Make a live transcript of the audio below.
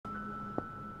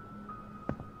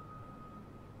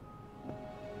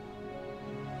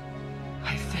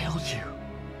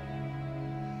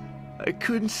I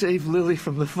couldn't save Lily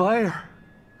from the fire.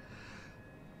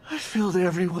 I failed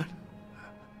everyone.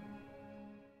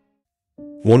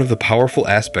 One of the powerful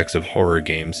aspects of horror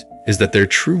games is that their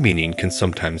true meaning can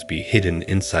sometimes be hidden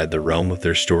inside the realm of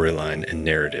their storyline and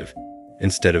narrative,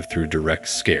 instead of through direct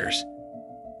scares.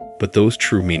 But those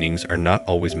true meanings are not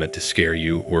always meant to scare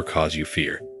you or cause you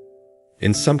fear.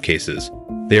 In some cases,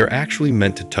 they are actually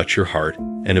meant to touch your heart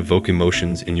and evoke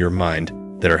emotions in your mind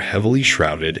that are heavily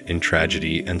shrouded in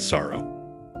tragedy and sorrow.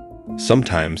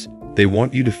 Sometimes, they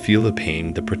want you to feel the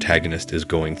pain the protagonist is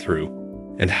going through,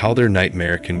 and how their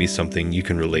nightmare can be something you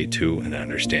can relate to and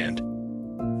understand.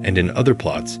 And in other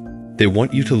plots, they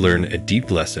want you to learn a deep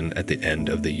lesson at the end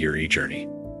of the eerie journey.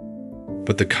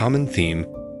 But the common theme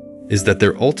is that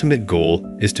their ultimate goal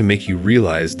is to make you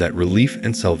realize that relief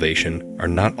and salvation are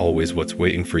not always what's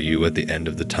waiting for you at the end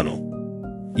of the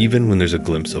tunnel, even when there's a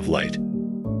glimpse of light.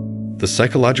 The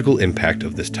psychological impact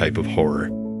of this type of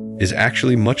horror is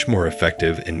actually much more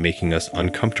effective in making us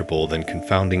uncomfortable than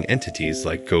confounding entities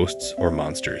like ghosts or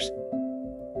monsters,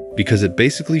 because it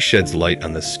basically sheds light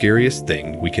on the scariest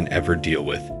thing we can ever deal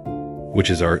with,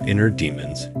 which is our inner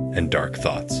demons and dark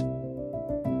thoughts.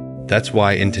 That's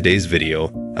why in today's video,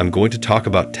 I'm going to talk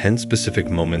about 10 specific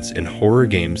moments in horror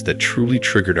games that truly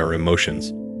triggered our emotions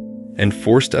and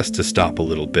forced us to stop a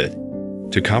little bit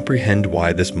to comprehend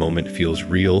why this moment feels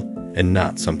real and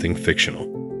not something fictional.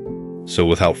 So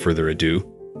without further ado,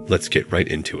 let's get right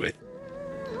into it.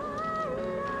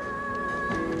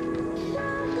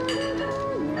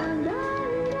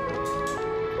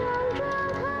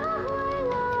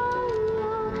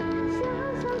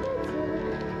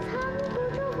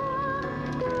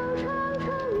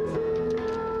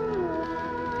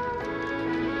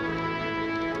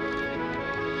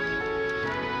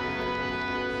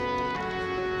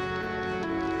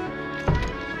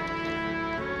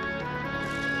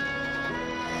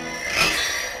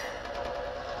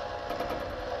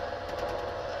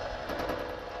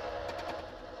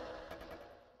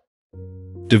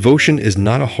 Devotion is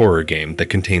not a horror game that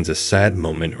contains a sad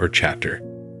moment or chapter.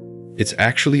 It's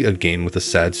actually a game with a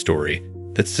sad story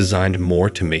that's designed more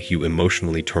to make you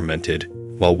emotionally tormented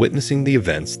while witnessing the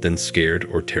events than scared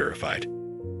or terrified.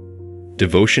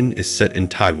 Devotion is set in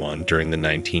Taiwan during the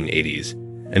 1980s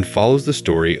and follows the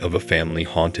story of a family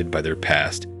haunted by their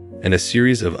past and a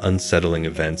series of unsettling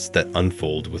events that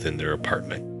unfold within their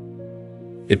apartment.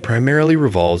 It primarily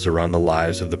revolves around the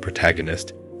lives of the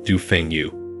protagonist, Du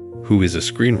Fengyu, who is a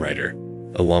screenwriter,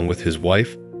 along with his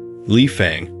wife, Li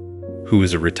Fang, who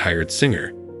is a retired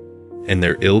singer, and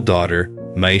their ill daughter,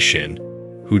 Mai Xin,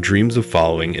 who dreams of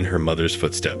following in her mother's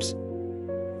footsteps.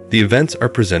 The events are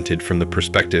presented from the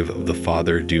perspective of the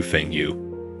father, Du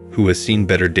Fengyu, who has seen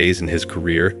better days in his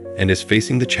career and is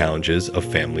facing the challenges of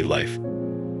family life.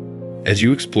 As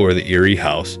you explore the eerie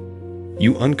house,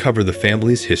 you uncover the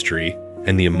family's history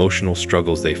and the emotional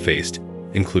struggles they faced,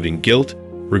 including guilt,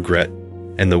 regret,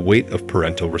 and the weight of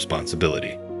parental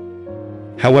responsibility.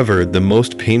 However, the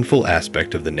most painful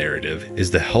aspect of the narrative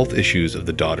is the health issues of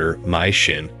the daughter, Mai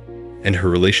Xin, and her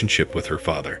relationship with her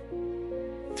father.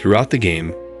 Throughout the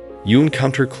game, you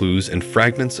encounter clues and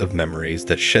fragments of memories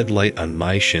that shed light on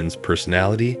Mai Xin's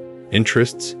personality,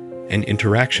 interests, and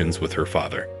interactions with her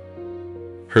father.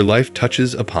 Her life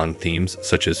touches upon themes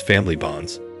such as family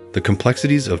bonds, the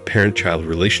complexities of parent-child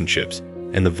relationships,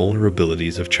 and the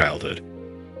vulnerabilities of childhood.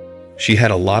 She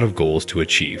had a lot of goals to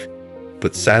achieve,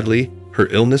 but sadly, her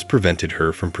illness prevented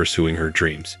her from pursuing her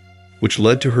dreams, which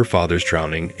led to her father's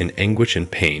drowning in anguish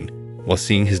and pain while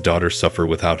seeing his daughter suffer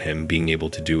without him being able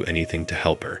to do anything to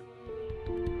help her.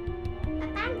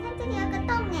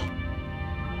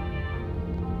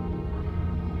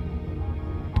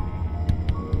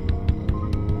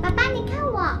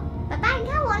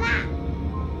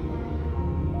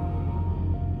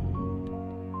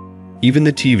 Even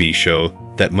the TV show,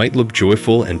 that might look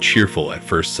joyful and cheerful at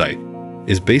first sight,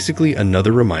 is basically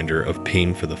another reminder of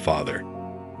pain for the father,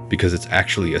 because it's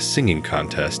actually a singing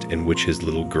contest in which his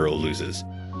little girl loses.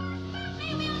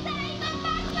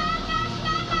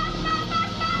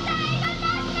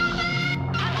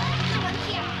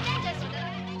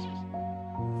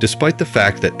 Despite the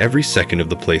fact that every second of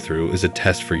the playthrough is a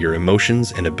test for your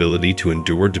emotions and ability to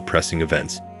endure depressing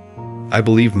events, I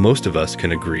believe most of us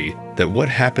can agree that what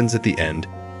happens at the end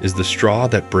is the straw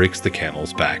that breaks the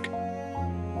camel's back.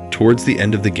 Towards the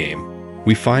end of the game,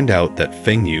 we find out that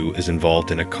Feng Yu is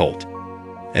involved in a cult,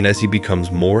 and as he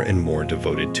becomes more and more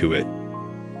devoted to it,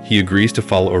 he agrees to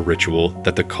follow a ritual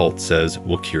that the cult says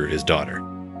will cure his daughter.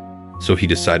 So he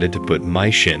decided to put Mai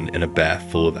Xin in a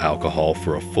bath full of alcohol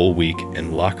for a full week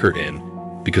and lock her in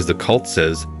because the cult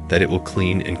says that it will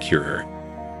clean and cure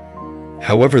her.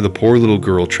 However, the poor little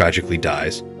girl tragically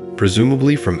dies,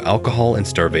 presumably from alcohol and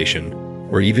starvation,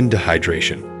 or even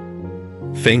dehydration.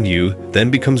 Feng Yu then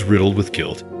becomes riddled with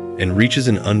guilt and reaches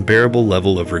an unbearable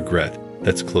level of regret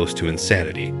that's close to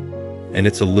insanity, and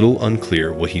it's a little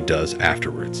unclear what he does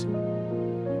afterwards.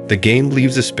 The game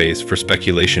leaves a space for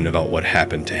speculation about what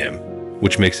happened to him,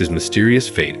 which makes his mysterious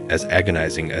fate as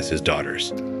agonizing as his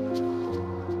daughter's.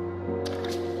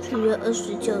 10月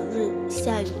29日，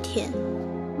下雨天，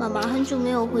妈妈很久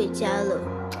没有回家了，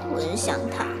我很想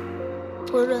她。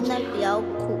我忍耐不要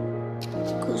哭，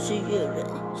可是越忍，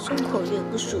胸口越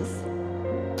不舒服。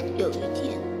有一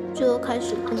天，就又开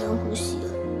始不能呼吸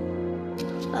了。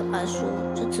爸爸说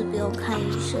这次不用看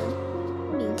医生，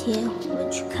明天我们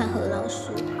去看何老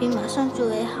师，病马上就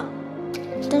会好。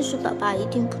但是爸爸一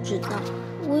定不知道，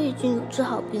我已经有治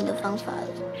好病的方法了。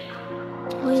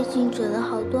我已经折了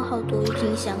好多郁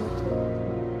金香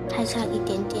了，还差一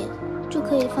点点就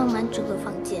可以放满整个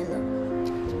房间了。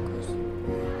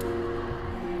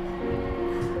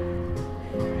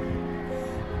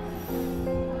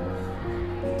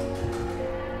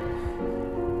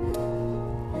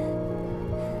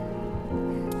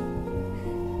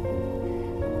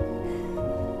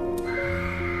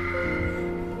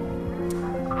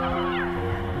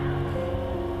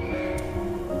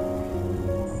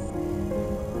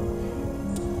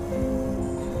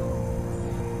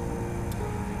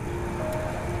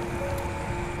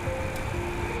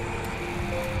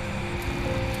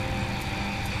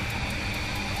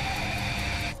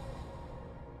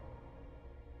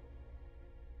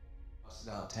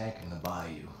Out tank in the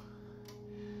bayou.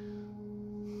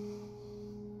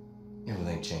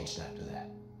 Everything changed after that.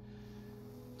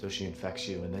 So she infects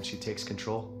you and then she takes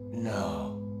control?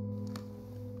 No.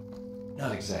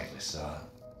 Not exactly, son.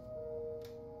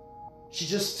 She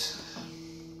just...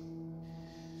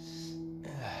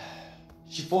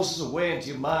 She forces her way into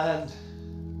your mind,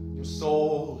 your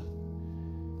soul.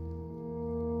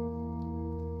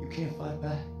 You can't fight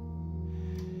back.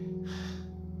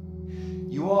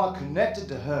 You are connected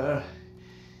to her,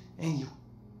 and you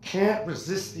can't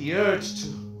resist the urge to...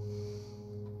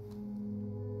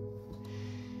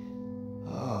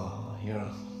 Oh,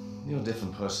 you're a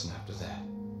different person after that.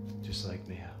 Just like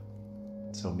Mia.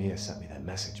 So Mia sent me that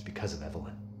message because of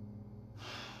Evelyn.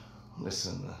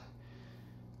 Listen,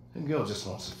 the girl just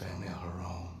wants a family of her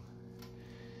own.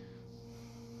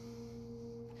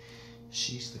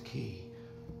 She's the key,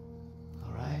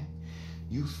 all right?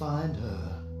 You find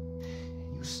her.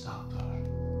 You stop her.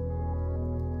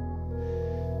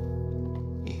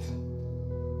 Ethan.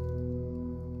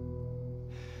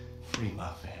 Free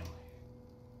my family.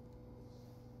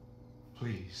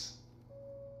 Please.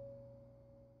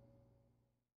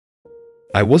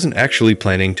 I wasn't actually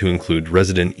planning to include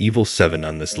Resident Evil 7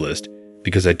 on this list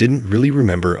because I didn't really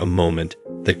remember a moment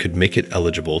that could make it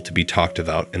eligible to be talked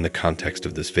about in the context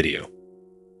of this video.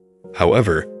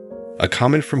 However, a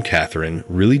comment from Catherine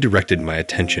really directed my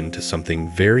attention to something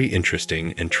very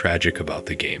interesting and tragic about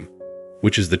the game,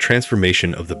 which is the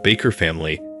transformation of the Baker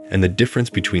family and the difference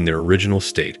between their original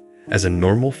state as a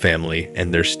normal family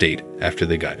and their state after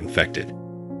they got infected.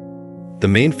 The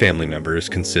main family members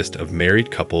consist of married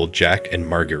couple Jack and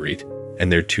Marguerite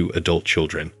and their 2 adult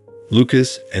children,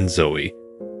 Lucas and Zoe,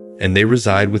 and they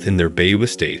reside within their Bayou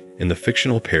estate in the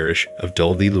fictional parish of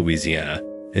Dulvey, Louisiana,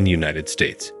 in the United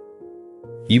States.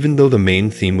 Even though the main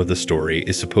theme of the story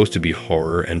is supposed to be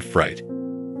horror and fright,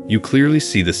 you clearly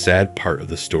see the sad part of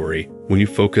the story when you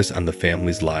focus on the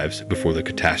family's lives before the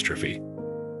catastrophe.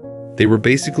 They were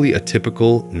basically a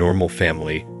typical, normal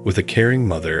family with a caring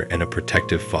mother and a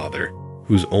protective father,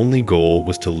 whose only goal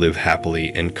was to live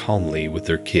happily and calmly with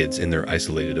their kids in their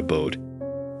isolated abode,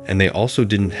 and they also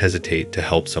didn't hesitate to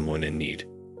help someone in need.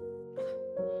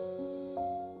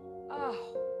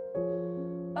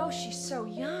 Oh, she's so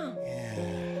young.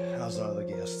 Yeah, how's our other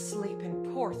guest?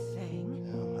 Sleeping, poor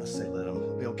thing. I say let him.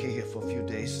 He'll be okay here for a few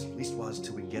days, at least while it's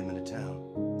till we can get him into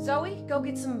town. Zoe, go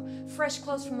get some fresh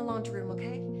clothes from the laundry room,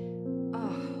 okay?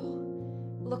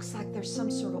 Oh, looks like there's some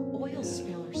sort of oil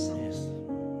spill or something. Yes.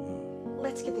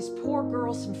 Let's get this poor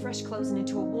girl some fresh clothes and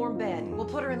into a warm bed. We'll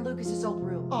put her in Lucas's old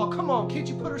room. Oh, come on, can't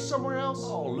you put her somewhere else?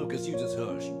 Oh, Lucas, you just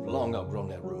hush. You've long outgrown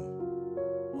that room.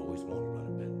 Always want to run a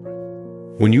bed and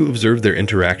breakfast. When you observe their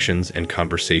interactions and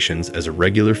conversations as a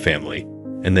regular family,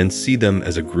 and then see them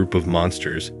as a group of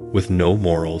monsters with no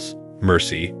morals,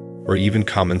 mercy, or even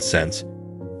common sense,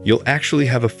 you'll actually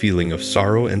have a feeling of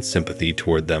sorrow and sympathy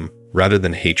toward them rather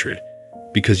than hatred,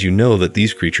 because you know that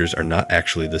these creatures are not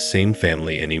actually the same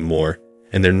family anymore,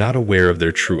 and they're not aware of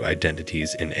their true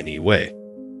identities in any way.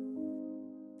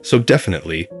 So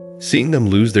definitely, seeing them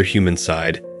lose their human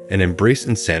side and embrace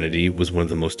insanity was one of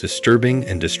the most disturbing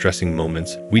and distressing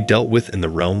moments we dealt with in the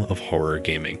realm of horror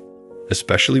gaming,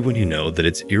 especially when you know that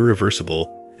it's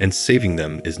irreversible and saving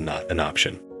them is not an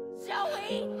option.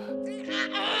 Zoe!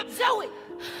 Zoe!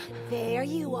 There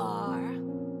you are.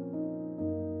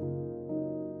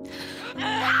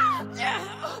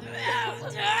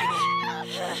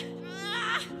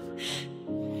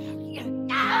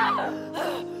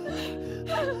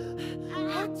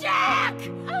 Jack!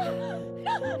 Give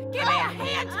me a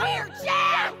hand here,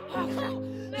 Jack!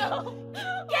 No!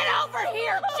 Get over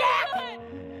here, Jack!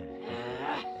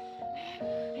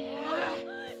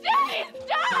 Daddy,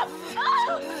 stop!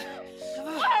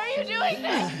 Why are you doing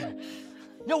this?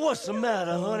 Now what's the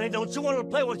matter, honey? Don't you want to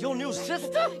play with your new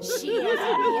sister? She is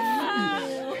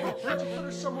Put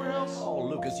her somewhere else. Oh,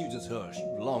 Lucas, you just hush.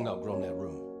 You've long outgrown that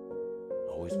room.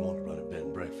 Always wanted to run a bed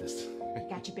and breakfast.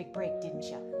 Got your big break, didn't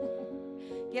you?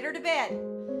 Get her to bed.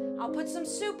 I'll put some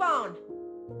soup on.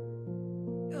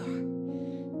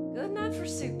 Ugh. Good enough for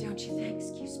soup, don't you think?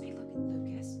 Excuse me, look at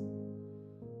Lucas.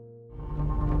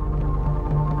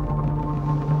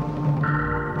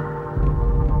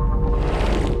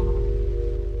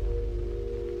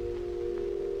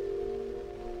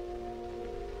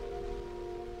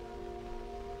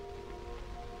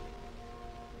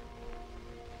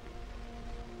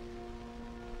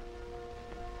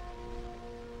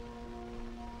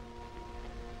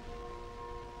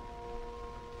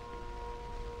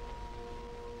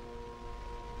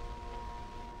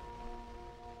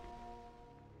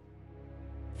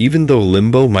 Even though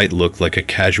Limbo might look like a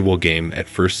casual game at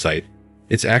first sight,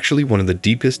 it's actually one of the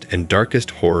deepest and darkest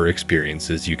horror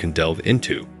experiences you can delve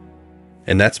into.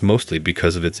 And that's mostly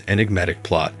because of its enigmatic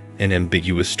plot and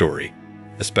ambiguous story,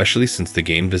 especially since the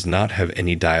game does not have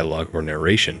any dialogue or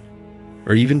narration,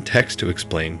 or even text to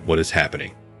explain what is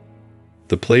happening.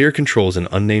 The player controls an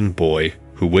unnamed boy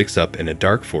who wakes up in a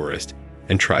dark forest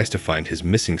and tries to find his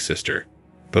missing sister,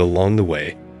 but along the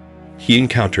way, he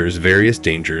encounters various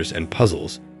dangers and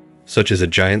puzzles, such as a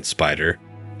giant spider,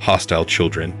 hostile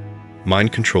children,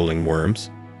 mind-controlling worms,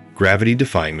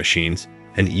 gravity-defying machines,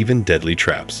 and even deadly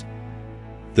traps.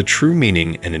 The true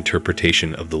meaning and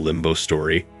interpretation of the Limbo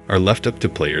story are left up to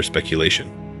player speculation.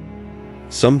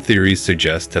 Some theories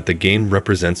suggest that the game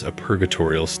represents a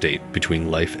purgatorial state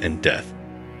between life and death,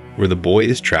 where the boy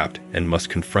is trapped and must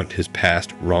confront his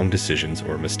past wrong decisions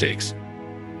or mistakes.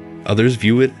 Others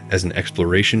view it as an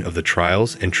exploration of the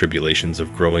trials and tribulations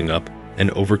of growing up and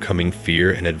overcoming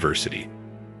fear and adversity.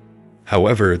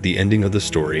 However, the ending of the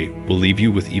story will leave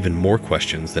you with even more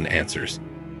questions than answers,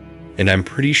 and I'm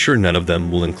pretty sure none of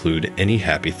them will include any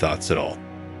happy thoughts at all.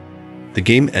 The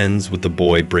game ends with the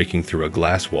boy breaking through a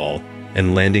glass wall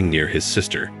and landing near his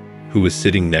sister, who is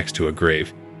sitting next to a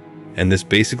grave, and this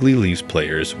basically leaves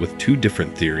players with two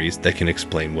different theories that can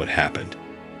explain what happened.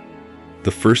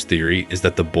 The first theory is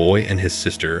that the boy and his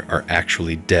sister are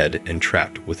actually dead and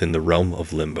trapped within the realm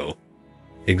of Limbo,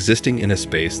 existing in a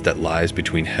space that lies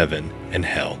between heaven and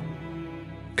hell.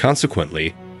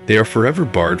 Consequently, they are forever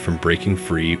barred from breaking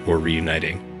free or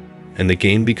reuniting, and the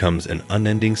game becomes an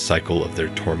unending cycle of their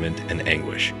torment and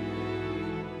anguish.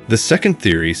 The second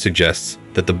theory suggests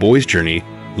that the boy's journey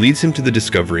leads him to the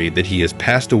discovery that he has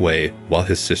passed away while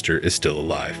his sister is still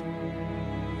alive.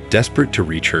 Desperate to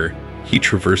reach her, he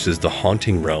traverses the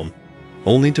haunting realm,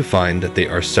 only to find that they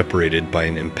are separated by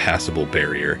an impassable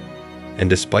barrier, and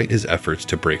despite his efforts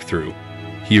to break through,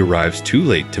 he arrives too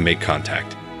late to make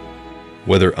contact.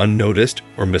 Whether unnoticed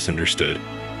or misunderstood,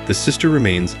 the sister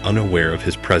remains unaware of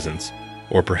his presence,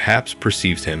 or perhaps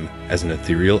perceives him as an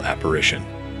ethereal apparition.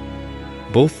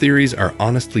 Both theories are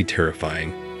honestly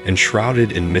terrifying and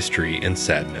shrouded in mystery and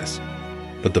sadness,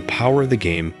 but the power of the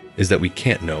game is that we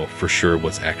can't know for sure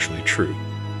what's actually true,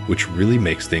 which really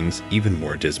makes things even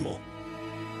more dismal.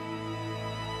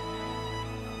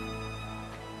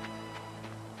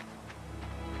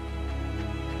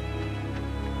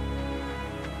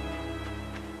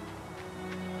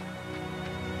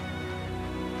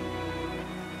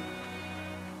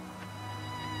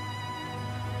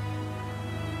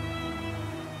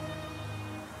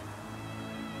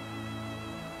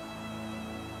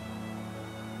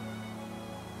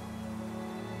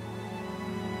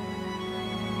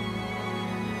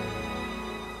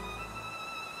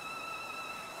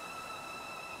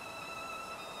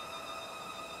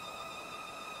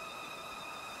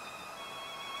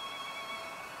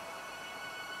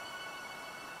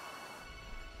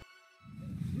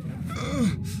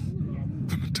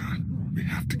 We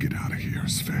have to get out of here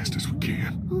as fast as we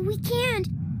can. Well, we can't.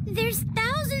 There's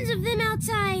thousands of them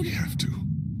outside. We have to.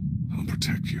 I'll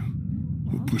protect you.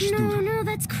 We'll push through them. No,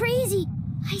 that's crazy.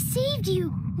 I saved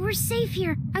you. We're safe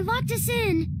here. I locked us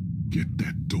in. Get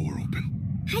that door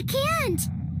open. I can't.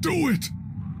 Do it!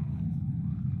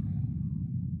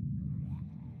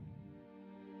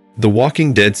 The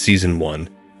Walking Dead Season 1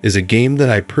 is a game that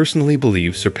I personally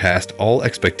believe surpassed all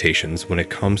expectations when it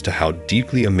comes to how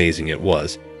deeply amazing it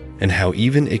was, and how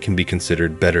even it can be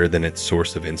considered better than its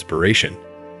source of inspiration,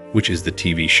 which is the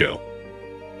TV show.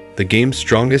 The game's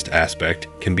strongest aspect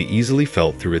can be easily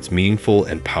felt through its meaningful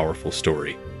and powerful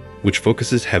story, which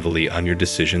focuses heavily on your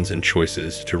decisions and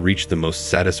choices to reach the most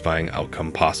satisfying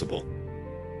outcome possible.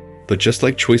 But just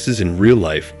like choices in real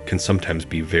life can sometimes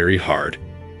be very hard,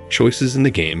 choices in the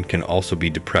game can also be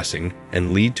depressing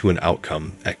and lead to an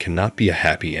outcome that cannot be a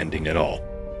happy ending at all.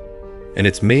 And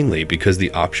it's mainly because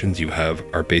the options you have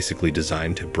are basically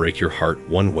designed to break your heart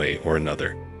one way or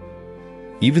another.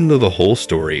 Even though the whole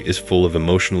story is full of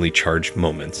emotionally charged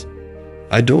moments,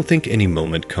 I don't think any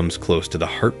moment comes close to the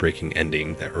heartbreaking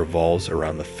ending that revolves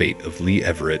around the fate of Lee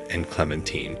Everett and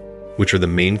Clementine, which are the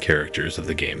main characters of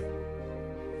the game.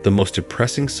 The most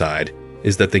depressing side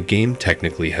is that the game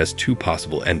technically has two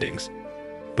possible endings,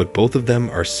 but both of them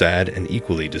are sad and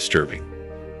equally disturbing.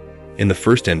 In the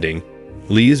first ending,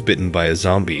 Lee is bitten by a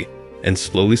zombie and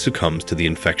slowly succumbs to the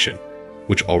infection,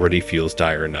 which already feels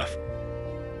dire enough.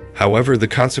 However, the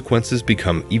consequences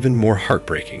become even more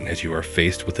heartbreaking as you are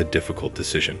faced with a difficult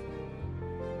decision.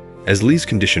 As Lee's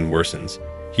condition worsens,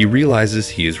 he realizes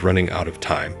he is running out of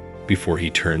time before he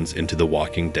turns into the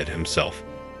Walking Dead himself.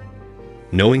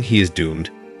 Knowing he is doomed,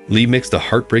 Lee makes the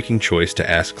heartbreaking choice to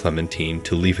ask Clementine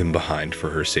to leave him behind for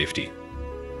her safety.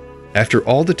 After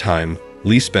all the time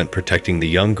Lee spent protecting the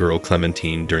young girl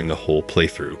Clementine during the whole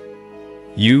playthrough,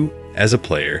 you, as a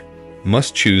player,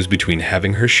 must choose between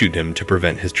having her shoot him to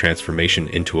prevent his transformation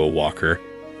into a walker,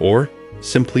 or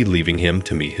simply leaving him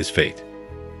to meet his fate.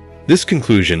 This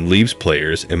conclusion leaves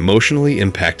players emotionally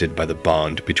impacted by the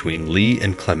bond between Lee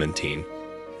and Clementine,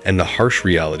 and the harsh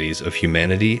realities of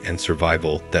humanity and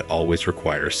survival that always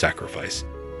require sacrifice.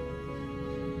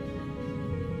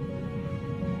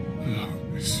 I'll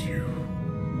miss you.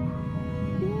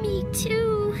 Me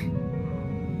too.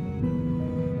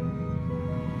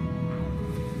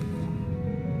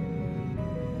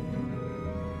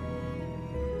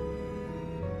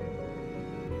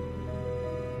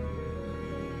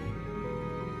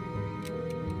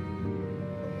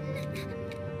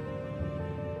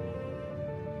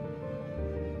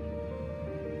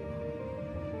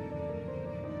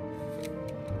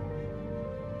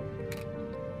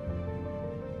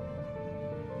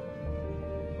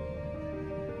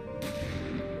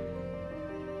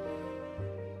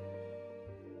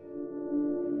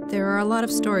 There are a lot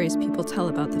of stories people tell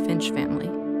about the Finch family.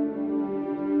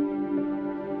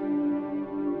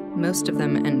 Most of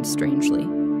them end strangely.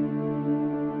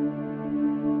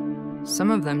 Some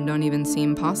of them don't even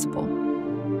seem possible.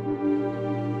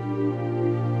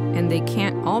 And they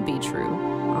can't all be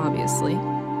true, obviously.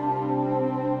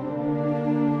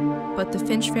 But the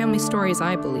Finch family stories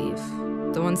I believe,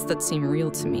 the ones that seem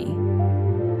real to me,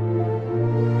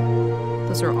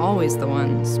 those are always the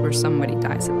ones where somebody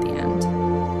dies at the end.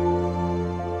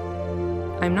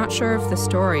 I'm not sure if the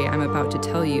story I'm about to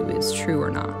tell you is true or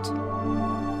not,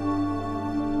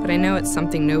 but I know it's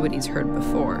something nobody's heard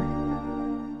before.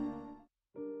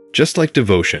 Just like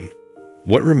Devotion,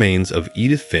 What Remains of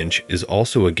Edith Finch is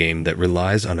also a game that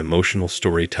relies on emotional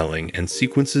storytelling and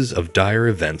sequences of dire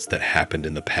events that happened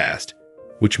in the past,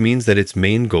 which means that its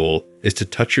main goal is to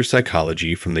touch your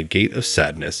psychology from the gate of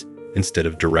sadness instead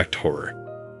of direct horror.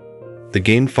 The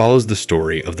game follows the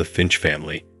story of the Finch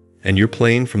family, and you're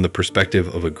playing from the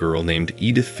perspective of a girl named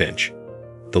Edith Finch,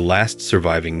 the last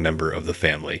surviving member of the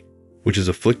family, which is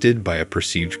afflicted by a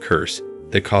perceived curse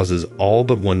that causes all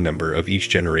but one member of each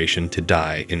generation to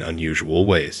die in unusual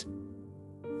ways.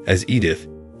 As Edith,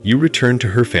 you return to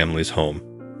her family's home,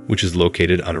 which is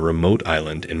located on a remote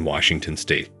island in Washington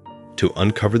state, to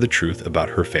uncover the truth about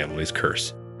her family's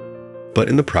curse. But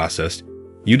in the process,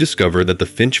 you discover that the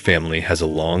Finch family has a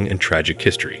long and tragic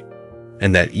history,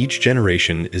 and that each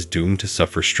generation is doomed to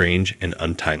suffer strange and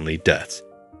untimely deaths,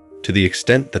 to the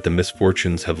extent that the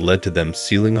misfortunes have led to them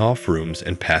sealing off rooms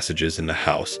and passages in the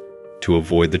house to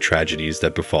avoid the tragedies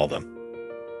that befall them.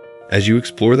 As you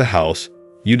explore the house,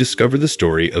 you discover the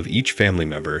story of each family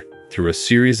member through a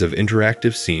series of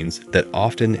interactive scenes that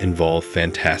often involve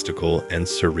fantastical and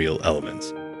surreal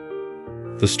elements.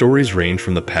 The stories range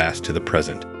from the past to the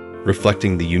present,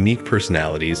 reflecting the unique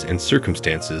personalities and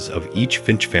circumstances of each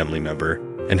Finch family member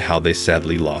and how they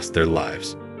sadly lost their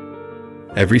lives.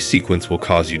 Every sequence will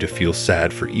cause you to feel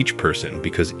sad for each person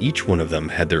because each one of them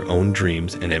had their own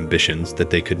dreams and ambitions that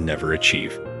they could never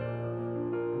achieve.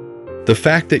 The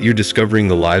fact that you're discovering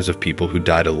the lives of people who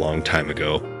died a long time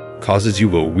ago causes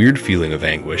you a weird feeling of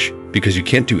anguish because you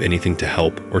can't do anything to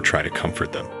help or try to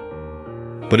comfort them.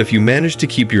 But if you manage to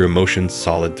keep your emotions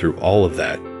solid through all of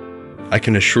that, I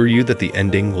can assure you that the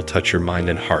ending will touch your mind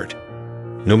and heart,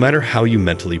 no matter how you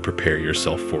mentally prepare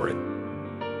yourself for it.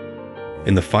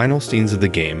 In the final scenes of the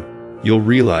game, you'll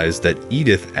realize that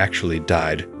Edith actually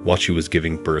died while she was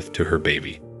giving birth to her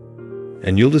baby.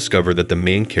 And you'll discover that the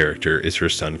main character is her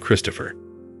son Christopher.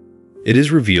 It is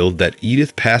revealed that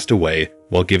Edith passed away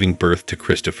while giving birth to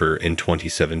Christopher in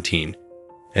 2017,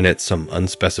 and at some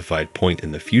unspecified point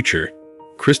in the future,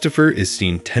 Christopher is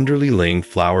seen tenderly laying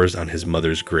flowers on his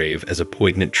mother's grave as a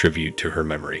poignant tribute to her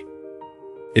memory.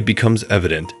 It becomes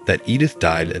evident that Edith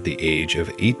died at the age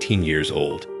of 18 years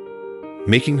old,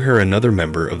 making her another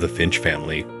member of the Finch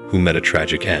family who met a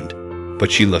tragic end,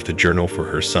 but she left a journal for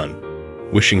her son,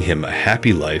 wishing him a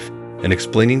happy life and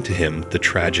explaining to him the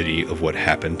tragedy of what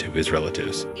happened to his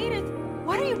relatives. Edith,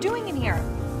 what are you doing in here?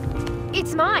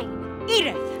 It's mine.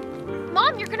 Edith!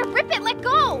 Mom, you're gonna rip it. Let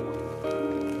go.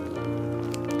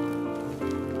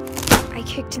 I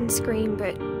kicked and screamed,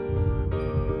 but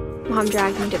Mom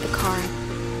dragged me to the car.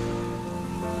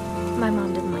 My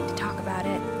mom didn't like to talk about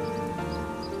it,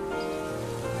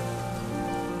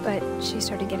 but she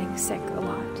started getting sick a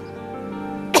lot.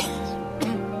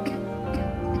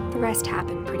 The rest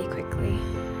happened pretty quickly.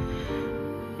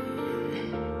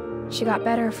 She got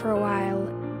better for a while,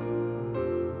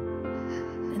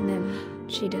 and then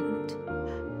she didn't.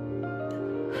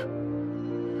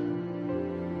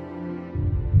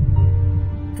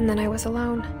 And then I was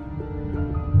alone.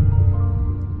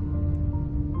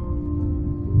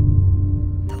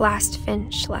 The last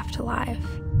Finch left alive.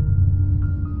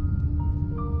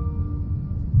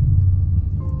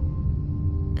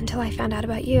 Until I found out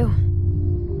about you.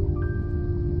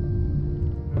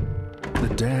 The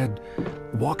dad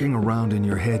walking around in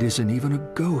your head isn't even a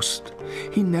ghost.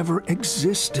 He never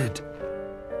existed.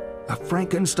 A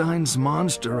Frankenstein's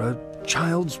monster, a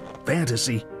child's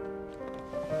fantasy.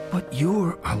 But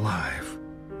you're alive.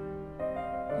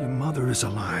 Your mother is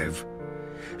alive.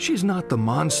 She's not the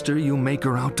monster you make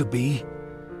her out to be.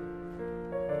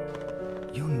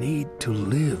 You need to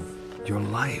live your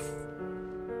life.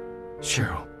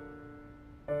 Cheryl.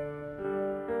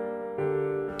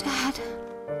 Dad.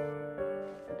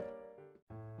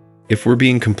 If we're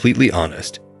being completely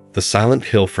honest, the Silent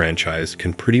Hill franchise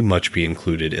can pretty much be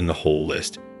included in the whole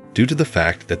list, due to the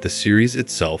fact that the series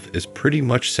itself is pretty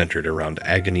much centered around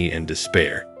agony and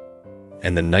despair,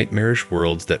 and the nightmarish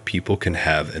worlds that people can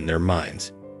have in their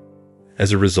minds,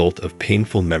 as a result of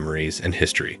painful memories and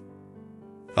history.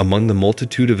 Among the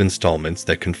multitude of installments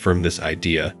that confirm this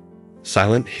idea,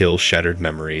 Silent Hill Shattered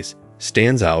Memories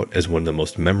stands out as one of the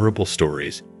most memorable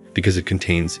stories because it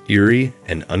contains eerie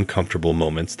and uncomfortable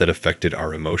moments that affected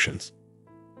our emotions.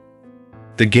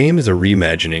 The game is a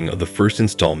reimagining of the first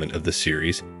installment of the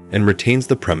series and retains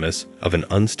the premise of an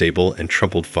unstable and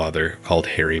troubled father called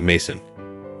Harry Mason,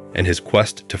 and his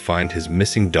quest to find his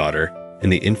missing daughter in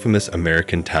the infamous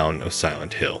American town of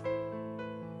Silent Hill.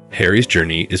 Harry's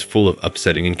journey is full of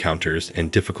upsetting encounters and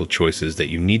difficult choices that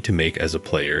you need to make as a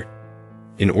player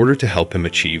in order to help him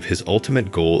achieve his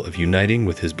ultimate goal of uniting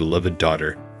with his beloved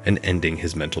daughter and ending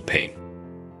his mental pain.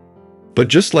 But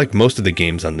just like most of the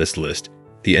games on this list,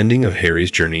 the ending of Harry's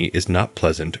journey is not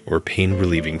pleasant or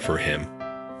pain-relieving for him,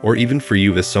 or even for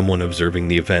you as someone observing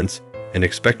the events and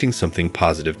expecting something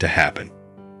positive to happen.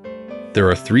 There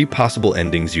are 3 possible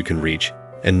endings you can reach,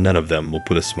 and none of them will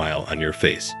put a smile on your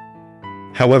face.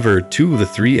 However, 2 of the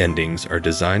 3 endings are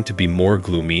designed to be more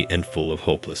gloomy and full of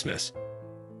hopelessness.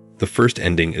 The first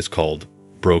ending is called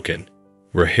Broken,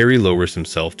 where Harry lowers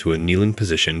himself to a kneeling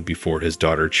position before his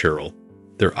daughter Cheryl,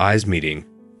 their eyes meeting,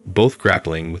 both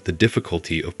grappling with the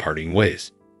difficulty of parting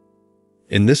ways.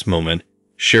 In this moment,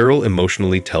 Cheryl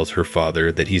emotionally tells her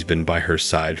father that he's been by her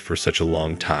side for such a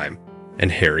long time,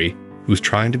 and Harry, who's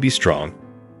trying to be strong,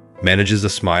 manages a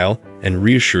smile and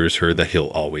reassures her that he'll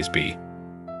always be.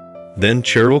 Then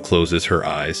Cheryl closes her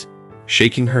eyes,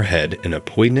 shaking her head in a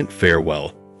poignant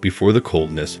farewell before the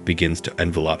coldness begins to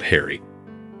envelop Harry,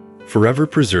 forever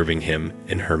preserving him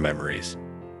in her memories.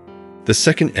 The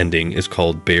second ending is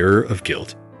called Bearer of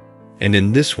Guilt, and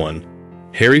in this one,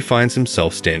 Harry finds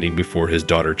himself standing before his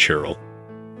daughter Cheryl,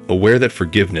 aware that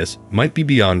forgiveness might be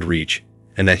beyond reach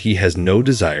and that he has no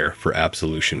desire for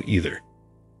absolution either.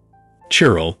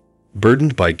 Cheryl,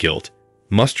 burdened by guilt,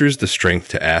 musters the strength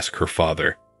to ask her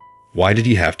father, why did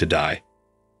he have to die?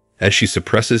 As she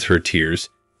suppresses her tears,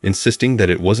 insisting that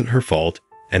it wasn't her fault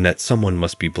and that someone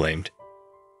must be blamed.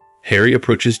 Harry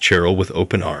approaches Cheryl with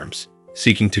open arms,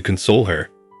 seeking to console her,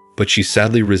 but she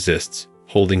sadly resists,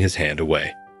 holding his hand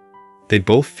away. They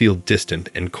both feel distant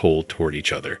and cold toward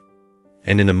each other,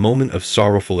 and in a moment of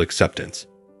sorrowful acceptance,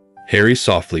 Harry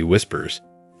softly whispers,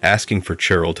 asking for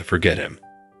Cheryl to forget him,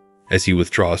 as he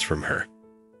withdraws from her.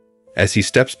 As he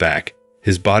steps back,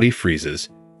 his body freezes,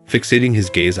 fixating his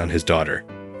gaze on his daughter,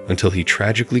 until he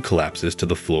tragically collapses to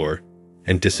the floor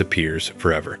and disappears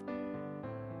forever.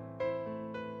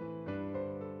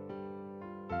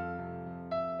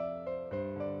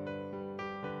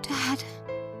 Dad,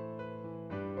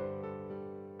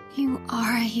 you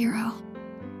are a hero.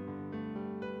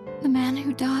 The man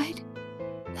who died,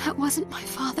 that wasn't my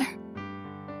father.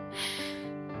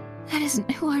 That isn't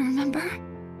who I remember.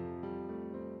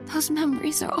 Those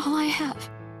memories are all I have.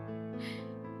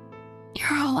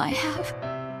 You're all I have.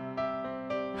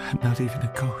 I'm not even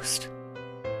a ghost.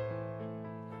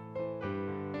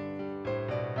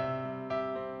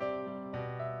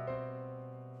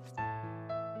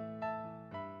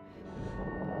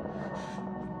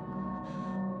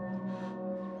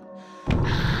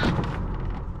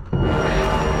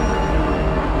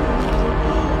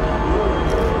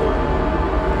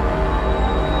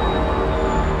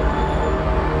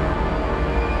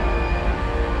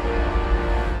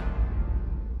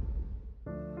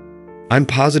 I'm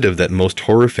positive that most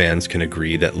horror fans can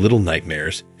agree that Little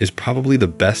Nightmares is probably the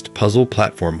best puzzle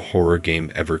platform horror game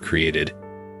ever created,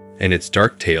 and its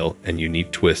dark tale and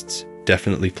unique twists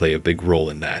definitely play a big role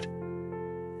in that.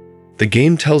 The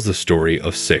game tells the story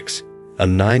of Six, a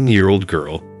 9-year-old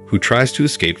girl who tries to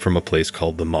escape from a place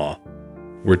called the Maw,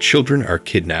 where children are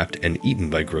kidnapped and eaten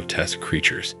by grotesque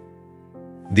creatures.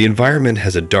 The environment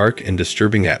has a dark and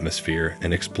disturbing atmosphere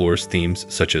and explores themes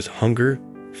such as hunger,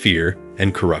 fear,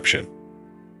 and corruption.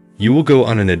 You will go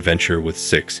on an adventure with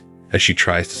Six as she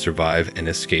tries to survive and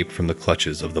escape from the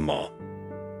clutches of the Maw.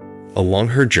 Along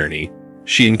her journey,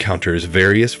 she encounters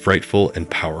various frightful and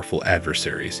powerful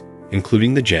adversaries,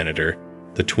 including the janitor,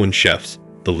 the twin chefs,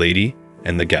 the lady,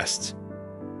 and the guests.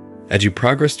 As you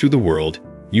progress through the world,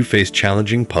 you face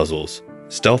challenging puzzles,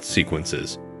 stealth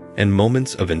sequences, and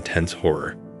moments of intense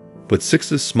horror. But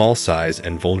Six's small size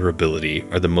and vulnerability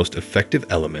are the most effective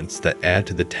elements that add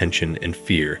to the tension and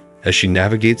fear as she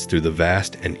navigates through the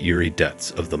vast and eerie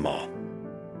depths of the Maw.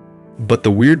 But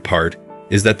the weird part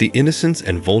is that the innocence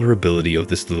and vulnerability of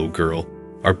this little girl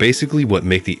are basically what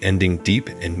make the ending deep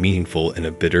and meaningful in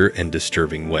a bitter and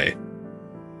disturbing way.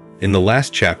 In the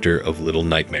last chapter of Little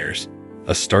Nightmares,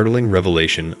 a startling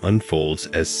revelation unfolds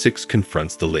as Six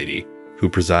confronts the lady who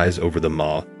presides over the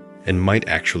Maw and might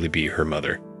actually be her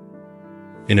mother.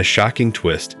 In a shocking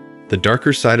twist, the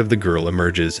darker side of the girl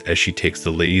emerges as she takes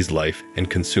the lady's life and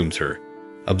consumes her,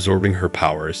 absorbing her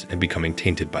powers and becoming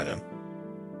tainted by them.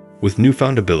 With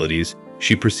newfound abilities,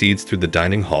 she proceeds through the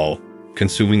dining hall,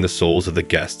 consuming the souls of the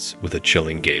guests with a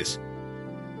chilling gaze.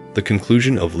 The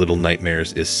conclusion of Little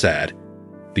Nightmares is sad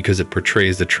because it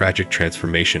portrays the tragic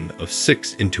transformation of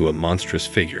Six into a monstrous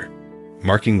figure,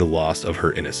 marking the loss of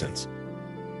her innocence.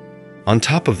 On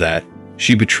top of that,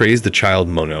 she betrays the child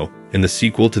Mono in the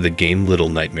sequel to the game Little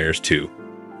Nightmares 2,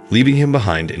 leaving him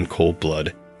behind in cold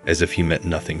blood as if he meant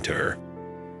nothing to her.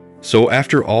 So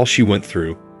after all she went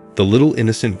through, the little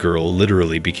innocent girl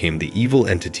literally became the evil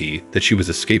entity that she was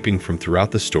escaping from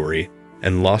throughout the story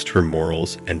and lost her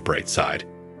morals and bright side.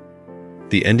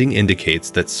 The ending indicates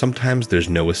that sometimes there's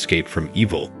no escape from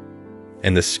evil,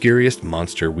 and the scariest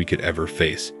monster we could ever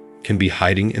face can be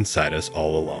hiding inside us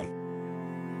all along.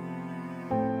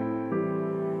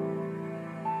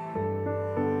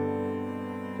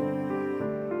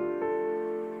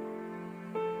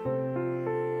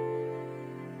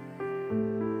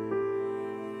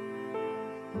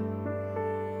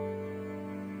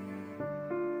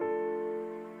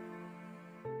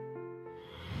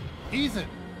 Ethan,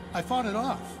 I fought it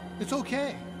off. It's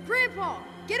okay. Grandpa,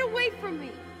 get away from me!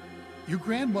 Your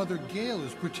grandmother Gail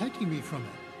is protecting me from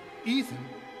it. Ethan,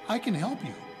 I can help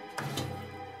you.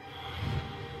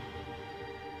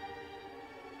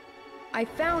 I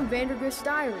found Vandergrist's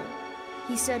diary.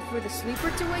 He said for the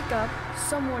sleeper to wake up,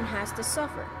 someone has to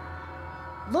suffer.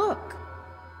 Look!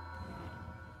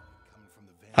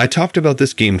 I talked about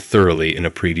this game thoroughly in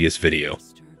a previous video,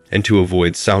 and to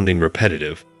avoid sounding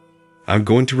repetitive, I'm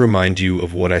going to remind you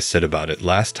of what I said about it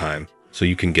last time so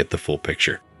you can get the full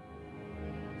picture.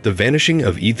 The Vanishing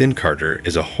of Ethan Carter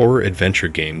is a horror adventure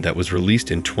game that was released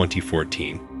in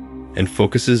 2014 and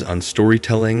focuses on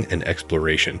storytelling and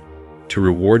exploration to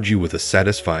reward you with a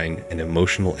satisfying and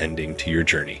emotional ending to your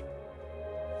journey.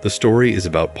 The story is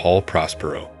about Paul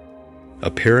Prospero, a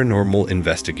paranormal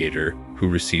investigator who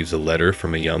receives a letter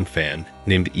from a young fan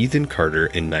named Ethan Carter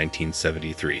in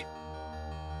 1973.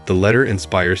 The letter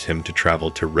inspires him to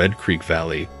travel to Red Creek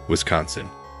Valley, Wisconsin,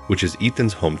 which is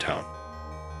Ethan's hometown.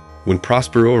 When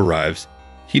Prospero arrives,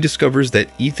 he discovers that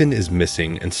Ethan is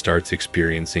missing and starts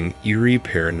experiencing eerie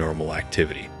paranormal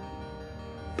activity.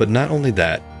 But not only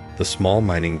that, the small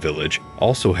mining village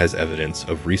also has evidence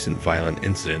of recent violent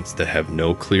incidents that have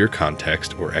no clear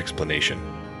context or explanation.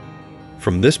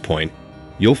 From this point,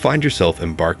 you'll find yourself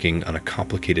embarking on a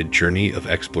complicated journey of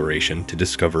exploration to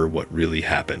discover what really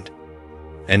happened.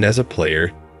 And as a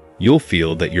player, you'll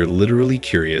feel that you're literally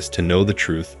curious to know the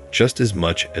truth just as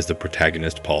much as the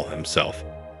protagonist Paul himself.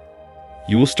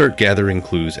 You will start gathering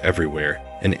clues everywhere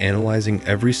and analyzing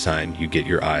every sign you get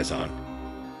your eyes on,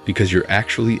 because you're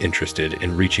actually interested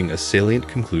in reaching a salient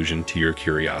conclusion to your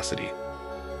curiosity.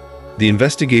 The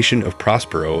investigation of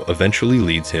Prospero eventually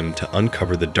leads him to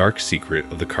uncover the dark secret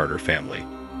of the Carter family,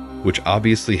 which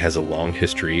obviously has a long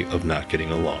history of not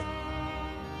getting along.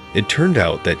 It turned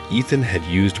out that Ethan had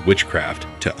used witchcraft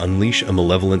to unleash a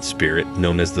malevolent spirit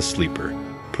known as the Sleeper,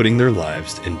 putting their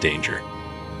lives in danger.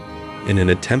 In an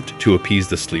attempt to appease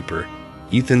the Sleeper,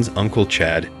 Ethan's uncle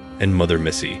Chad and mother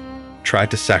Missy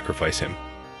tried to sacrifice him,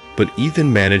 but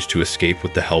Ethan managed to escape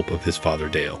with the help of his father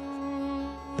Dale.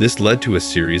 This led to a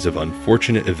series of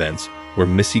unfortunate events where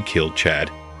Missy killed Chad,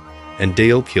 and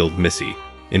Dale killed Missy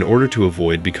in order to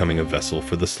avoid becoming a vessel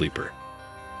for the Sleeper.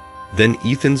 Then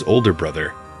Ethan's older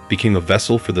brother became a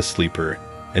vessel for the Sleeper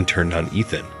and turned on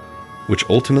Ethan, which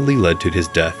ultimately led to his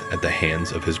death at the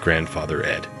hands of his grandfather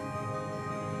Ed.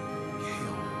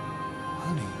 Gail,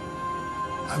 honey,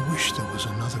 I wish there was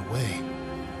another way.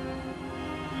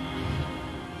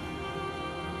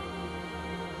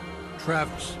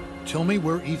 Travis, tell me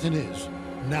where Ethan is,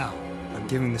 now. I'm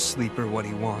giving the Sleeper what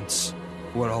he wants,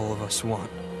 what all of us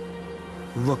want.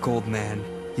 Look, old man,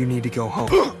 you need to go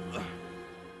home.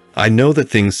 I know that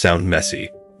things sound messy,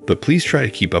 but please try to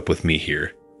keep up with me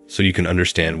here, so you can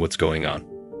understand what's going on.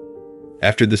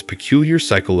 After this peculiar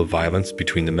cycle of violence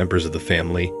between the members of the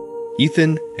family,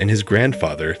 Ethan and his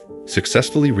grandfather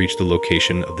successfully reach the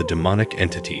location of the demonic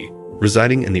entity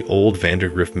residing in the old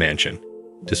Vandergrift mansion,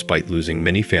 despite losing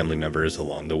many family members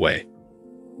along the way.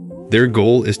 Their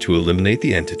goal is to eliminate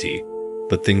the entity,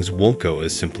 but things won't go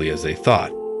as simply as they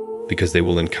thought, because they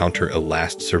will encounter a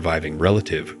last surviving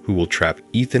relative who will trap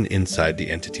Ethan inside the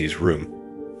entity's room,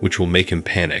 which will make him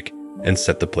panic and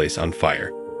set the place on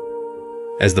fire.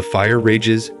 As the fire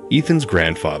rages, Ethan's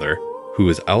grandfather, who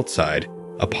is outside,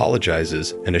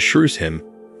 apologizes and assures him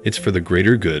it's for the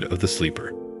greater good of the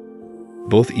Sleeper.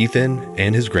 Both Ethan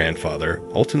and his grandfather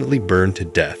ultimately burn to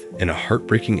death in a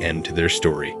heartbreaking end to their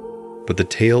story, but the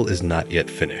tale is not yet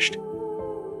finished.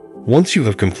 Once you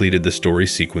have completed the story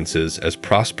sequences as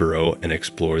Prospero and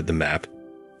explored the map,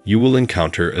 you will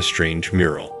encounter a strange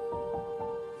mural.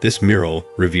 This mural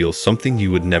reveals something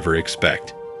you would never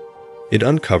expect. It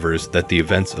uncovers that the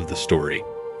events of the story,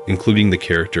 including the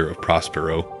character of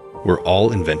Prospero, were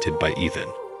all invented by Ethan.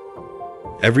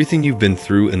 Everything you've been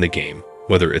through in the game,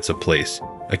 whether it's a place,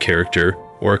 a character,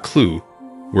 or a clue,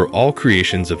 were all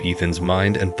creations of Ethan's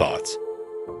mind and thoughts.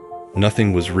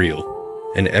 Nothing was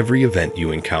real, and every event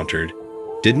you encountered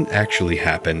didn't actually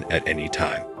happen at any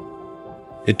time.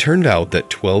 It turned out that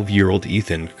 12-year-old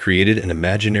Ethan created an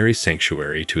imaginary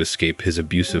sanctuary to escape his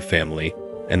abusive family,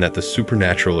 and that the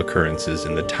supernatural occurrences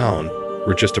in the town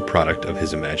were just a product of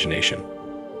his imagination.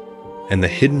 And the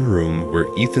hidden room where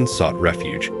Ethan sought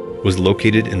refuge was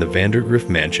located in the Vandergrift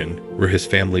mansion where his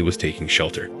family was taking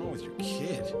shelter. What's wrong with your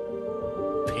kid?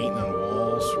 Painting on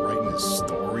walls, writing his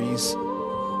stories.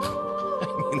 I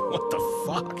mean, what the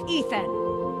fuck? Ethan!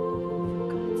 For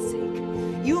God's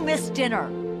sake, you missed dinner.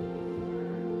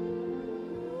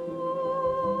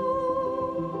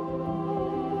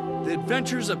 The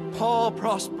Adventures of Paul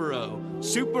Prospero,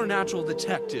 supernatural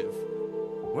detective.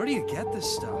 Where do you get this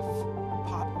stuff?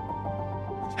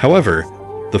 However,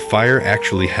 the fire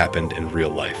actually happened in real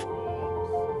life.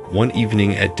 One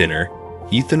evening at dinner,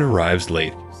 Ethan arrives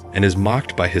late and is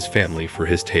mocked by his family for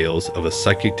his tales of a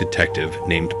psychic detective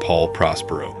named Paul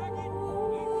Prospero.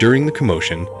 During the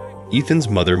commotion, Ethan's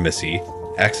mother, Missy,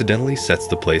 accidentally sets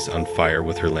the place on fire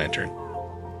with her lantern.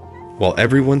 While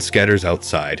everyone scatters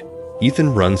outside,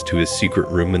 Ethan runs to his secret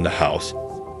room in the house,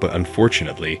 but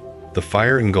unfortunately, the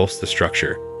fire engulfs the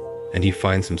structure, and he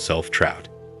finds himself trapped.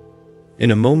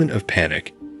 In a moment of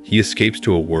panic, he escapes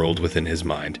to a world within his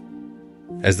mind.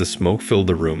 As the smoke filled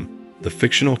the room, the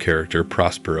fictional character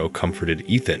Prospero comforted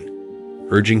Ethan,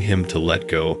 urging him to let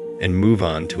go and move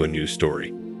on to a new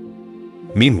story.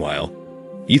 Meanwhile,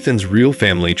 Ethan's real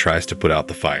family tries to put out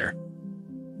the fire.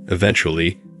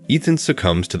 Eventually, Ethan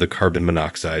succumbs to the carbon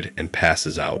monoxide and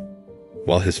passes out,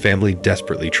 while his family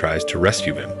desperately tries to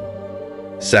rescue him.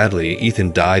 Sadly,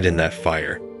 Ethan died in that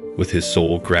fire, with his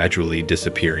soul gradually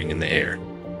disappearing in the air.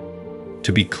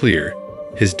 To be clear,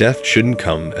 his death shouldn't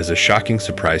come as a shocking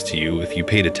surprise to you if you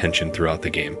paid attention throughout the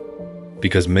game,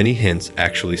 because many hints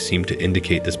actually seem to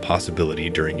indicate this possibility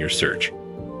during your search.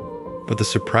 But the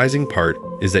surprising part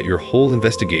is that your whole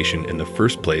investigation in the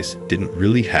first place didn't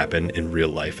really happen in real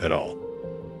life at all,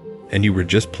 and you were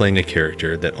just playing a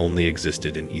character that only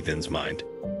existed in Ethan's mind.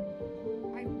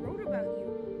 I wrote about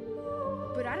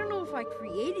you, but I don't know if I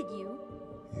created you.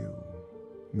 You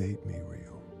made me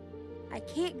real. I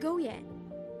can't go yet.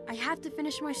 I have to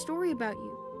finish my story about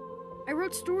you. I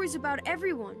wrote stories about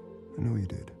everyone. I know you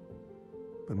did,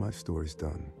 but my story's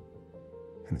done,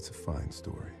 and it's a fine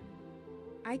story.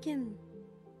 I can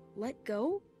let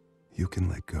go? You can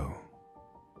let go.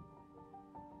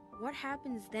 What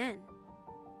happens then?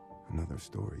 Another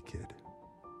story, kid.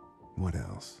 What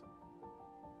else?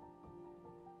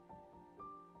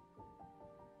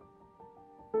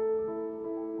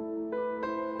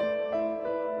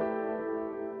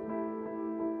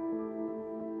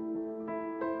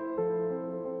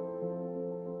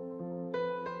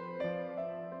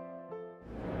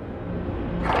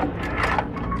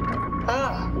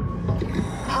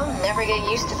 I'll never get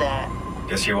used to that.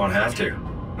 Guess you won't have to.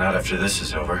 Not after this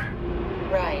is over.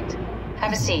 Right.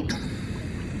 Have a seat.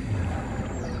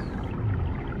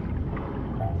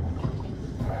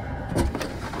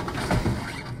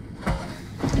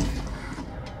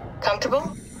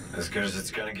 Comfortable? As good as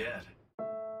it's gonna get.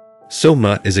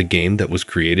 Soma is a game that was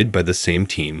created by the same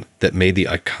team that made the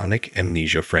iconic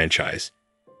Amnesia franchise.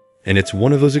 And it's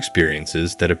one of those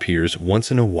experiences that appears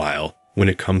once in a while when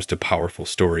it comes to powerful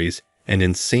stories and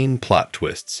insane plot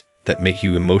twists that make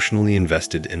you emotionally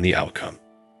invested in the outcome.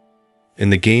 In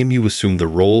the game, you assume the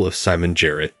role of Simon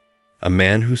Jarrett, a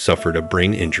man who suffered a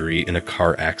brain injury in a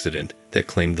car accident that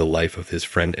claimed the life of his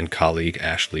friend and colleague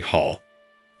Ashley Hall,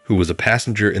 who was a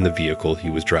passenger in the vehicle he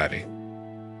was driving.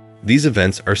 These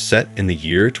events are set in the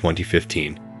year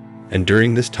 2015, and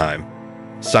during this time,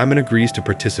 Simon agrees to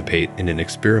participate in an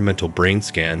experimental brain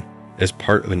scan as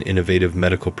part of an innovative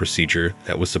medical procedure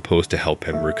that was supposed to help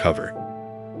him recover.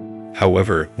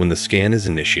 However, when the scan is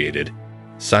initiated,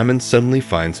 Simon suddenly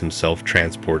finds himself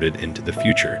transported into the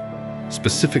future,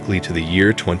 specifically to the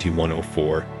year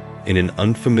 2104, in an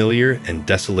unfamiliar and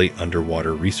desolate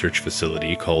underwater research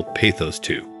facility called Pathos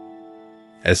 2.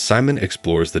 As Simon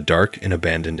explores the dark and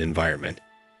abandoned environment,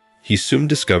 he soon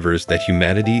discovers that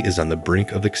humanity is on the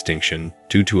brink of extinction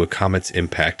due to a comet's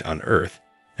impact on Earth,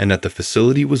 and that the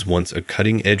facility was once a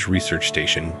cutting-edge research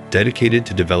station dedicated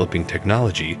to developing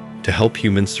technology to help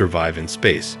humans survive in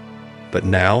space, but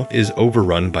now is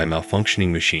overrun by malfunctioning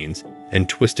machines and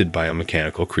twisted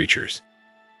biomechanical creatures.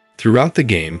 Throughout the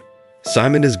game,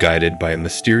 Simon is guided by a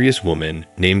mysterious woman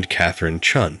named Catherine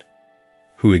Chun,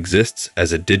 who exists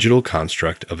as a digital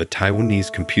construct of a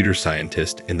Taiwanese computer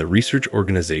scientist in the research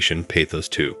organization Pathos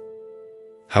 2.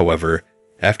 However,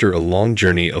 after a long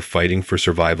journey of fighting for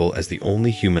survival as the only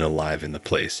human alive in the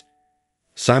place,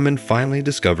 Simon finally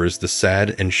discovers the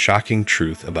sad and shocking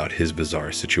truth about his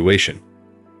bizarre situation.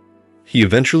 He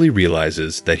eventually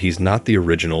realizes that he's not the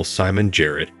original Simon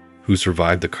Jarrett who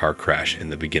survived the car crash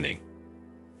in the beginning,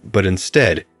 but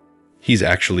instead, he's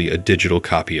actually a digital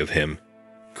copy of him,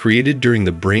 created during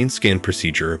the brain scan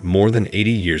procedure more than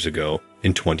 80 years ago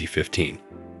in 2015.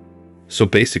 So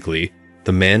basically,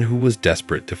 the man who was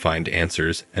desperate to find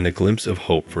answers and a glimpse of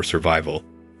hope for survival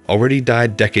already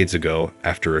died decades ago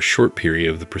after a short period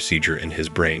of the procedure in his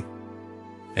brain.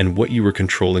 And what you were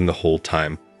controlling the whole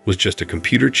time was just a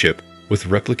computer chip with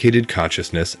replicated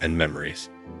consciousness and memories.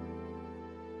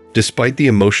 Despite the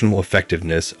emotional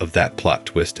effectiveness of that plot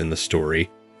twist in the story,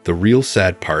 the real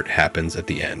sad part happens at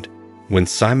the end, when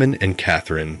Simon and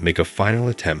Catherine make a final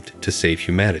attempt to save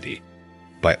humanity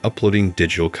by uploading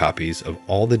digital copies of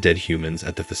all the dead humans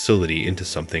at the facility into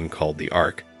something called the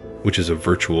Ark, which is a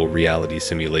virtual reality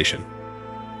simulation.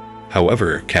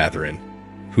 However, Catherine,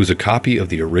 who's a copy of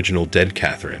the original dead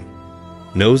Catherine,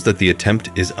 knows that the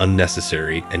attempt is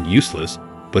unnecessary and useless,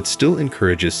 but still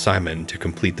encourages Simon to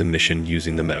complete the mission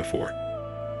using the metaphor.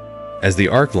 As the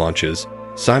Ark launches,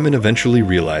 Simon eventually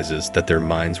realizes that their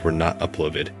minds were not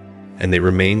uploaded, and they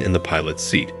remain in the pilot's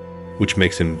seat, which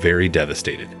makes him very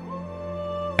devastated.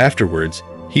 Afterwards,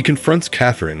 he confronts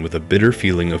Catherine with a bitter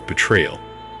feeling of betrayal,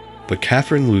 but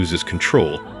Catherine loses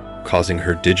control, causing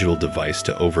her digital device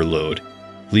to overload,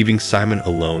 leaving Simon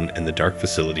alone in the dark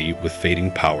facility with fading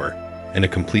power and a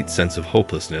complete sense of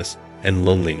hopelessness and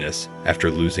loneliness after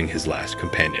losing his last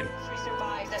companion. We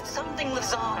survive, that something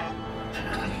lives on.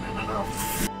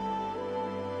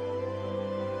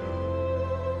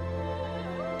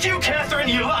 Fuck you, Catherine,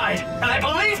 you lied! And I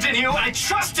believed in you, I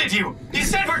trusted you! You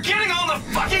said we're getting on the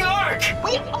fucking Ark!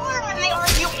 We are on the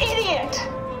Ark, you idiot!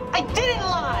 I didn't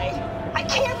lie! I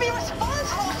can't be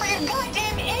responsible for your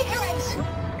goddamn ignorance!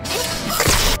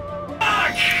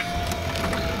 Fuck!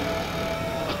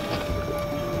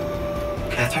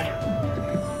 Catherine?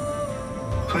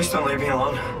 Please don't leave me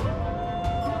alone.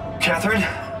 Catherine?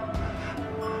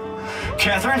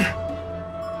 Catherine?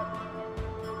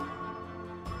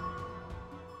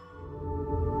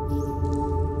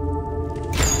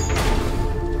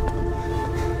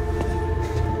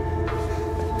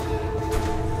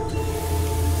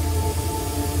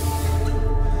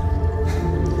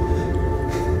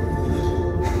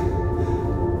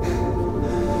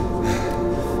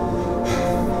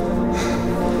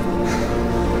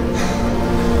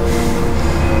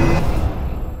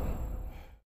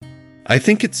 I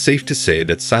think it's safe to say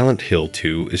that Silent Hill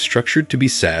 2 is structured to be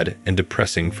sad and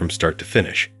depressing from start to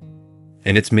finish,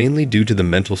 and it's mainly due to the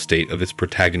mental state of its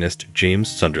protagonist,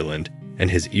 James Sunderland, and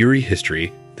his eerie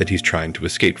history that he's trying to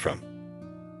escape from.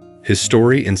 His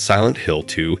story in Silent Hill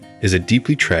 2 is a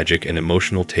deeply tragic and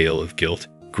emotional tale of guilt,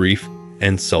 grief,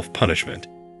 and self-punishment,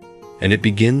 and it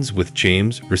begins with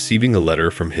James receiving a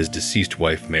letter from his deceased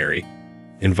wife, Mary,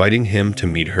 inviting him to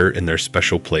meet her in their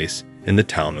special place in the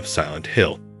town of Silent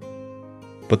Hill.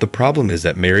 But the problem is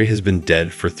that Mary has been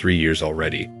dead for 3 years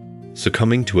already,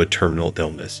 succumbing to a terminal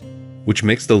illness, which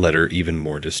makes the letter even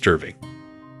more disturbing.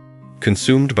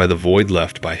 Consumed by the void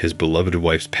left by his beloved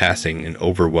wife's passing and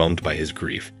overwhelmed by his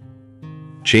grief,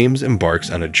 James embarks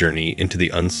on a journey into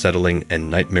the unsettling and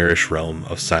nightmarish realm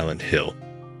of Silent Hill,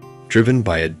 driven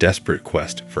by a desperate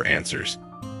quest for answers.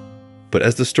 But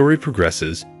as the story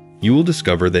progresses, you will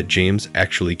discover that James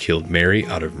actually killed Mary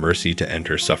out of mercy to end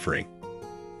her suffering.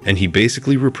 And he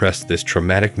basically repressed this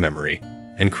traumatic memory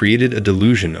and created a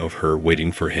delusion of her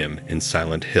waiting for him in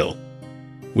Silent Hill,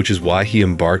 which is why he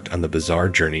embarked on the bizarre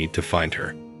journey to find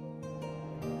her.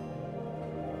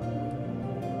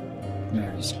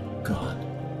 Mary's gone.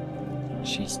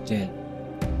 She's dead.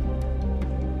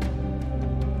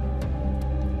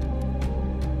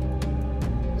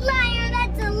 Liar,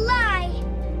 that's a lie!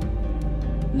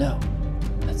 No,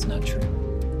 that's not true.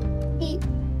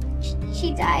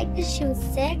 She died because she was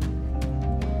sick?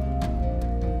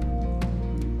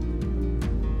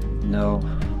 No.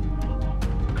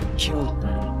 I killed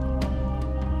her.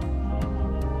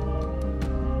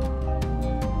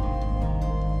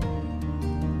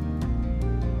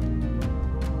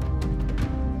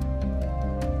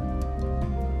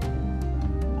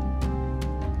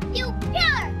 You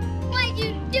killer! Why'd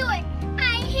you do it?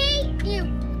 I hate you!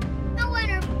 I want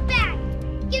her back!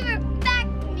 Give her back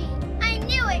to me! I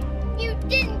knew it! You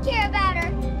didn't care about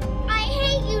her! I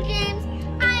hate you, James!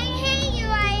 I hate you!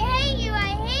 I hate you!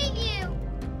 I hate you!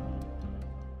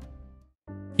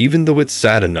 Even though it's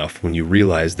sad enough when you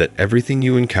realize that everything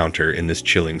you encounter in this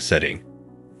chilling setting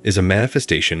is a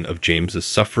manifestation of James's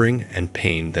suffering and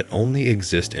pain that only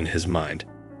exist in his mind,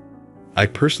 I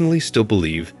personally still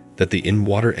believe that the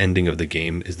in-water ending of the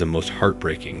game is the most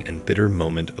heartbreaking and bitter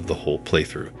moment of the whole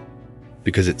playthrough,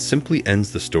 because it simply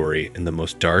ends the story in the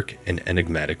most dark and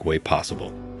enigmatic way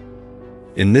possible.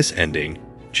 In this ending,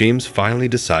 James finally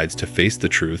decides to face the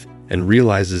truth and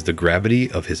realizes the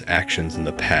gravity of his actions in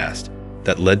the past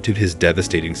that led to his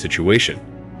devastating situation,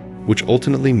 which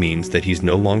ultimately means that he's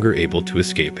no longer able to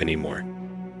escape anymore.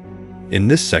 In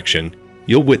this section,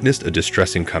 you'll witness a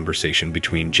distressing conversation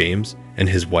between James and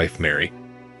his wife Mary,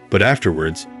 but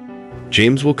afterwards,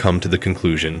 James will come to the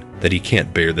conclusion that he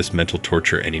can't bear this mental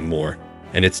torture anymore,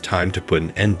 and it's time to put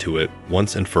an end to it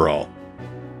once and for all.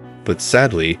 But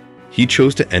sadly, he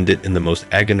chose to end it in the most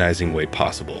agonizing way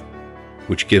possible,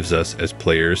 which gives us as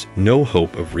players no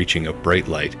hope of reaching a bright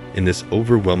light in this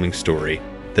overwhelming story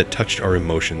that touched our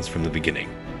emotions from the beginning.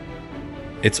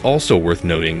 It's also worth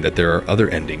noting that there are other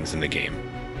endings in the game,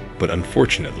 but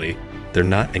unfortunately, they're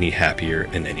not any happier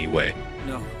in any way.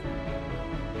 No.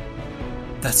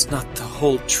 That's not the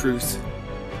whole truth.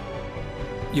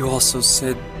 You also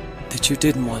said that you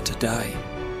didn't want to die.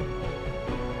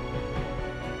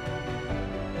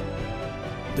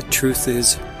 The truth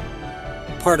is,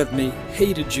 part of me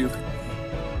hated you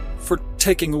for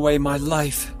taking away my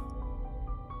life.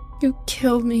 You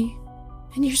killed me,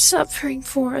 and you're suffering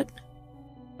for it.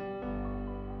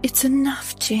 It's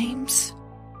enough, James.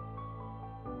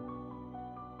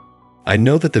 I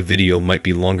know that the video might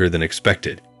be longer than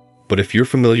expected, but if you're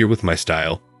familiar with my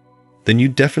style, then you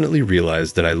definitely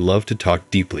realize that I love to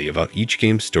talk deeply about each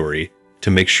game's story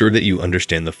to make sure that you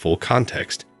understand the full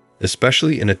context,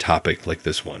 especially in a topic like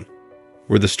this one,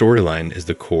 where the storyline is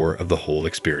the core of the whole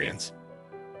experience.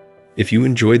 If you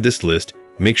enjoyed this list,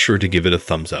 make sure to give it a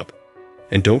thumbs up.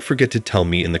 And don't forget to tell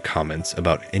me in the comments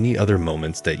about any other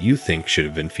moments that you think should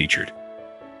have been featured.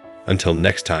 Until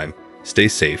next time, stay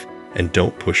safe and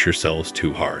don't push yourselves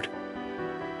too hard.